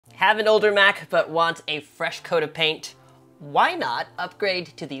Have an older Mac but want a fresh coat of paint? Why not upgrade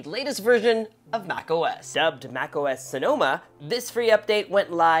to the latest version of macOS? Dubbed macOS Sonoma, this free update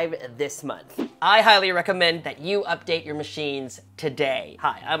went live this month. I highly recommend that you update your machines today.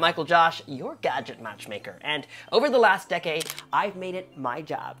 Hi, I'm MICHAELJOSH, your gadget matchmaker, and over the last decade, I've made it my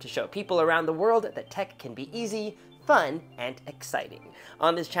job to show people around the world that tech can be easy, fun, and exciting.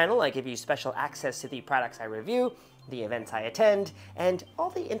 On this channel, I give you special access to the products I review, the events I attend, and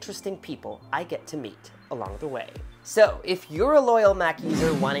all the interesting people I get to meet along the way. So, if you're a loyal Mac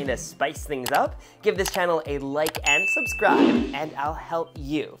user wanting to spice things up, give this channel a like and subscribe, and I'll help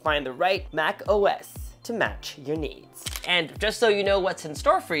you find the right Mac OS to match your needs. And just so you know what's in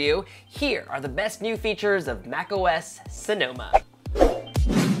store for you, here are the best new features of macOS Sonoma.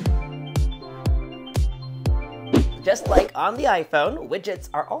 Just like on the iPhone, widgets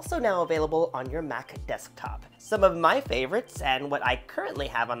are also now available on your Mac desktop. Some of my favorites, and what I currently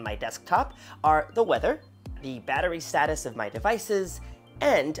have on my desktop, are the weather, the battery status of my devices,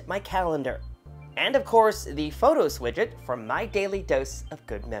 and my calendar. And of course, the Photos widget for my daily dose of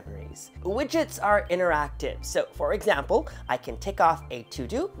good memories. Widgets are interactive, so for example, I can tick off a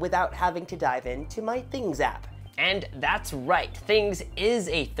to-do without having to dive into my Things app. And that's right, Things is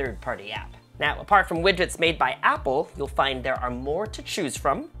a third-party app. Now, apart from widgets made by Apple, you'll find there are more to choose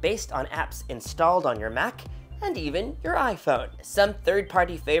from based on apps installed on your Mac and even your iPhone. Some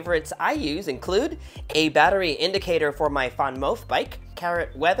third-party favorites I use include a battery indicator for my FonMof bike,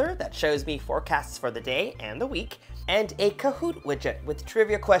 Carrot Weather that shows me forecasts for the day and the week, and a Kahoot widget with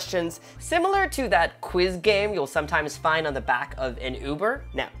trivia questions similar to that quiz game you'll sometimes find on the back of an Uber.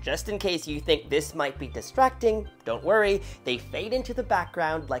 Now, just in case you think this might be distracting, don't worry, they fade into the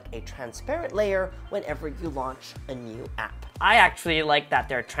background like a transparent layer whenever you launch a new app. I actually like that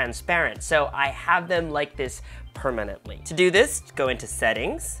they're transparent, so I have them like this permanently. To do this, go into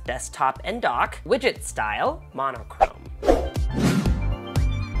Settings, Desktop and Dock, Widget Style, Monochrome.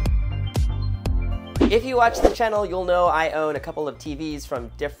 If you watch the channel, you'll know I own a couple of TVs from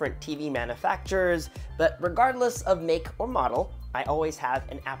different TV manufacturers, but regardless of make or model, I always have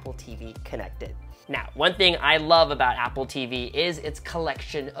an Apple TV connected. Now, one thing I love about Apple TV is its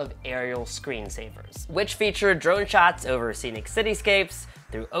collection of aerial screensavers, which feature drone shots over scenic cityscapes,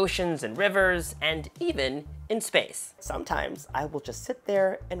 through oceans and rivers, and even in space. Sometimes I will just sit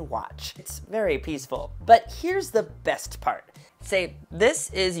there and watch. It's very peaceful. But here's the best part. Say this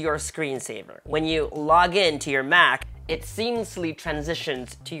is your screensaver. When you log in to your Mac, it seamlessly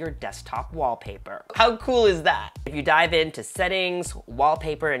transitions to your desktop wallpaper. How cool is that? If you dive into Settings,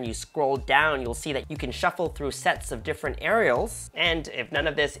 Wallpaper, and you scroll down, you'll see that you can shuffle through sets of different aerials. And if none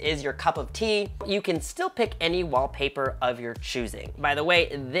of this is your cup of tea, you can still pick any wallpaper of your choosing. By the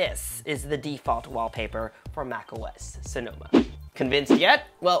way, this is the default wallpaper for macOS Sonoma. Convinced yet?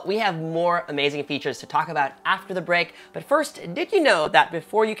 Well, we have more amazing features to talk about after the break, but first, did you know that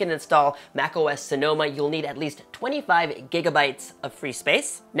before you can install macOS Sonoma, you'll need at least 25 gigabytes of free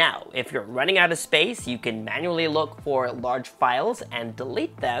space? Now, if you're running out of space, you can manually look for large files and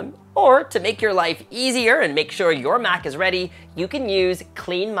delete them, or to make your life easier and make sure your Mac is ready, you can use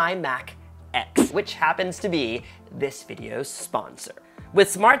CleanMyMac X, which happens to be this video's sponsor. With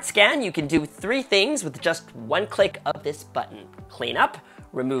Smart Scan, you can do 3 things with just one click of this button: clean up,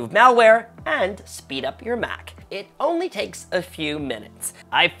 remove malware, and speed up your Mac. It only takes a few minutes.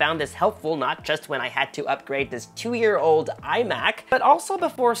 I found this helpful not just when I had to upgrade this 2-year-old iMac, but also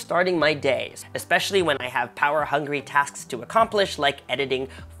before starting my days, especially when I have power-hungry tasks to accomplish like editing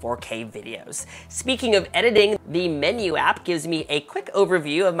 4K videos. Speaking of editing, the Menu app gives me a quick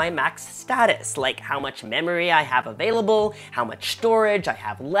overview of my Mac's status, like how much memory I have available, how much storage I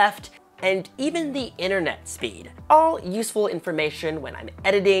have left, and even the internet speed. All useful information when I'm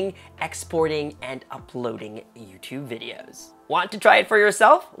editing, exporting, and uploading YouTube videos. Want to try it for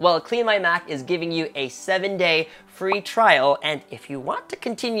yourself? Well, CleanMyMac is giving you a 7-day free trial, and if you want to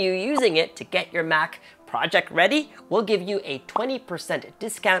continue using it to get your Mac project ready, we'll give you a 20%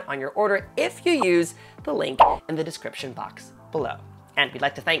 discount on your order if you use the link in the description box below. And we'd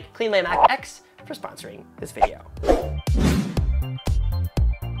like to thank CleanMyMac X for sponsoring this video.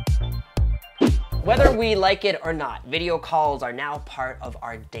 Whether we like it or not, video calls are now part of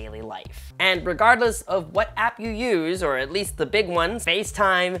our daily life. And regardless of what app you use, or at least the big ones,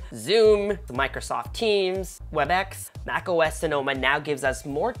 FaceTime, Zoom, Microsoft Teams, WebEx, macOS Sonoma now gives us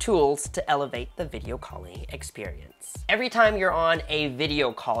more tools to elevate the video calling experience. Every time you're on a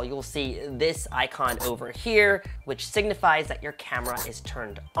video call, you'll see this icon over here, which signifies that your camera is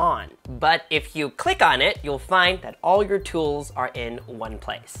turned on. But if you click on it, you'll find that all your tools are in one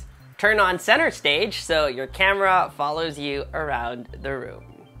place. Turn on center stage so your camera follows you around the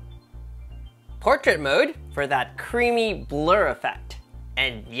room. Portrait mode for that creamy blur effect.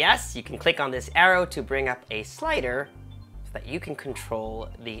 And yes, you can click on this arrow to bring up a slider so that you can control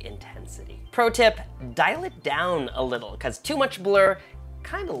the intensity. Pro tip, dial it down a little, because too much blur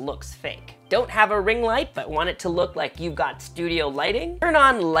kind of looks fake. Don't have a ring light but want it to look like you've got studio lighting? Turn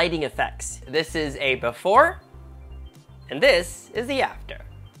on lighting effects. This is a before, and this is the after.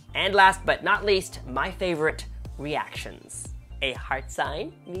 And last but not least, my favorite, reactions. A heart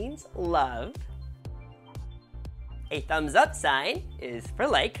sign means love. A thumbs up sign is for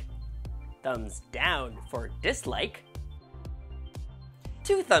like. Thumbs down for dislike.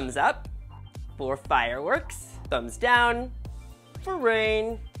 2 thumbs up for fireworks. Thumbs down for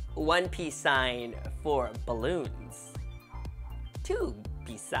rain. 1 peace sign for balloons. 2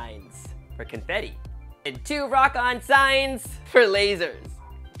 peace signs for confetti. And 2 rock on signs for lasers.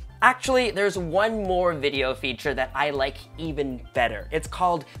 Actually, there's one more video feature that I like even better. It's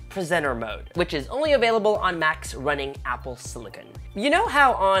called Presenter Mode, which is only available on Macs running Apple Silicon. You know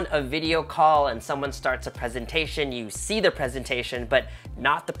how on a video call and someone starts a presentation, you see the presentation, but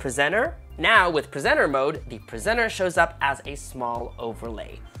not the presenter? Now, with Presenter Mode, the presenter shows up as a small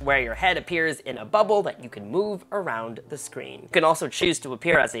overlay, where your head appears in a bubble that you can move around the screen. You can also choose to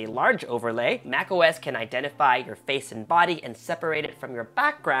appear as a large overlay. macOS can identify your face and body and separate it from your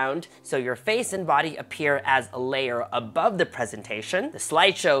background, so your face and body appear as a layer above the presentation. The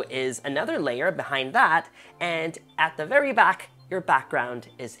slideshow is another layer behind that, and at the very back, your background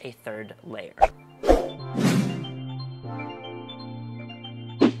is a 3rd layer.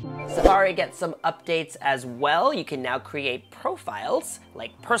 Safari gets some updates as well. You can now create profiles,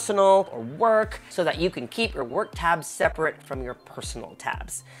 like personal or work, so that you can keep your work tabs separate from your personal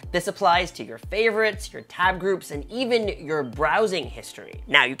tabs. This applies to your favorites, your tab groups, and even your browsing history.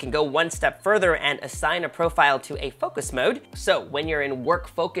 Now, you can go one step further and assign a profile to a focus mode. So when you're in work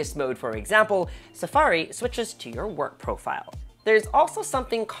focus mode, for example, Safari switches to your work profile. There's also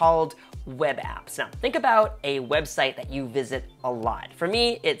something called web apps. Now, think about a website that you visit a lot. For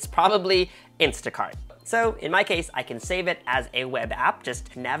me, it's probably Instacart. So in my case, I can save it as a web app.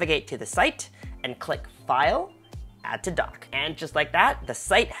 Just navigate to the site and click File, Add to Dock. And just like that, the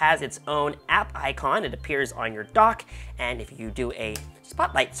site has its own app icon. It appears on your dock. And if you do a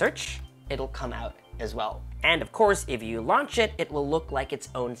spotlight search, it'll come out as well. And of course, if you launch it, it will look like its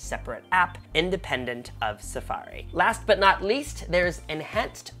own separate app, independent of Safari. Last but not least, there's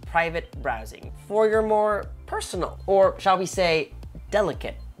enhanced private browsing for your more personal, or shall we say,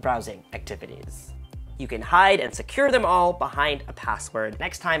 delicate browsing activities. You can hide and secure them all behind a password.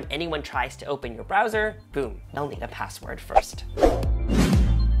 Next time anyone tries to open your browser, boom, they'll need a password first.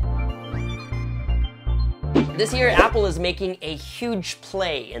 This year, Apple is making a huge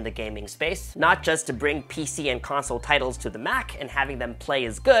play in the gaming space, not just to bring PC and console titles to the Mac and having them play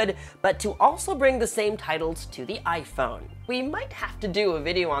as good, but to also bring the same titles to the iPhone. We might have to do a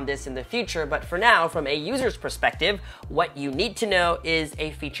video on this in the future, but for now, from a user's perspective, what you need to know is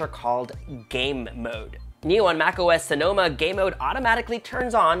a feature called Game Mode. New on macOS Sonoma, Game Mode automatically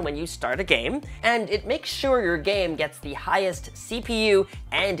turns on when you start a game, and it makes sure your game gets the highest CPU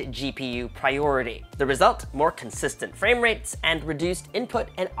and GPU priority. The result, more consistent frame rates and reduced input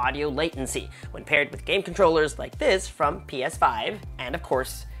and audio latency when paired with game controllers like this from PS5, and of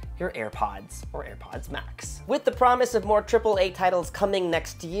course, your AirPods or AirPods Max. With the promise of more AAA titles coming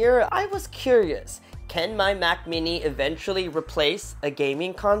next year, I was curious. Can my Mac Mini eventually replace a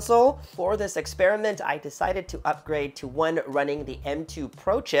gaming console? For this experiment, I decided to upgrade to one running the M2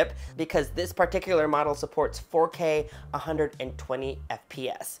 Pro chip because this particular model supports 4K 120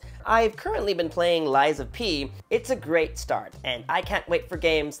 FPS. I've currently been playing Lies of P. It's a great start, and I can't wait for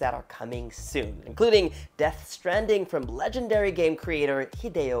games that are coming soon, including Death Stranding from legendary game creator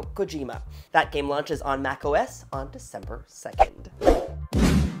Hideo Kojima. That game launches on macOS on December 2nd.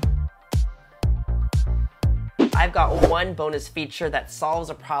 I've got one bonus feature that solves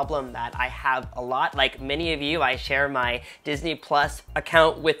a problem that I have a lot. Like many of you, I share my Disney Plus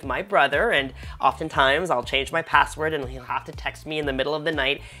account with my brother, and oftentimes I'll change my password and he'll have to text me in the middle of the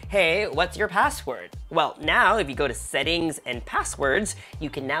night, hey, what's your password? Well, now if you go to Settings and Passwords,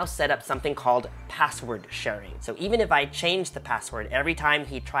 you can now set up something called password sharing. So even if I change the password, every time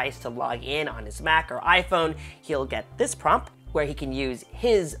he tries to log in on his Mac or iPhone, he'll get this prompt where he can use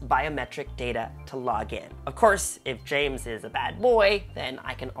his biometric data to log in. Of course, if James is a bad boy, then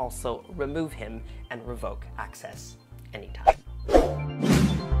I can also remove him and revoke access anytime.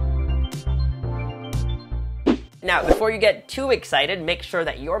 Now, before you get too excited, make sure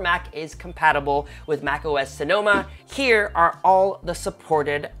that your Mac is compatible with macOS Sonoma. Here are all the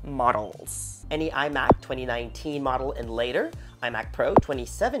supported models. Any iMac 2019 model and later, iMac Pro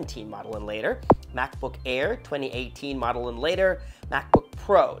 2017 model and later, MacBook Air 2018 model and later, MacBook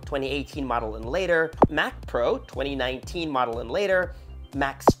Pro 2018 model and later, Mac Pro 2019 model and later,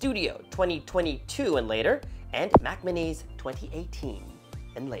 Mac Studio 2022 and later, and Mac Minis 2018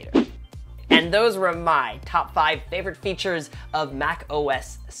 and later. And those were my top 5 favorite features of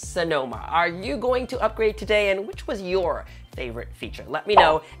macOS Sonoma. Are you going to upgrade today, and which was your favorite feature? Let me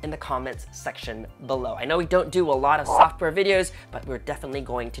know in the comments section below. I know we don't do a lot of software videos, but we're definitely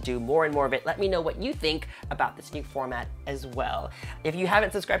going to do more and more of it. Let me know what you think about this new format as well. If you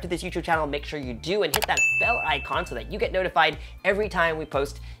haven't subscribed to this YouTube channel, make sure you do and hit that bell icon so that you get notified every time we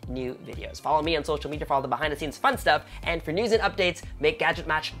post new videos. Follow me on social media for all the behind the scenes fun stuff, and for news and updates, make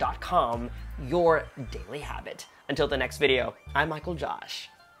GadgetMatch.com your daily habit. Until the next video, I'm MICHAELJOSH.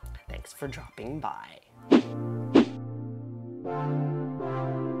 Thanks for dropping by.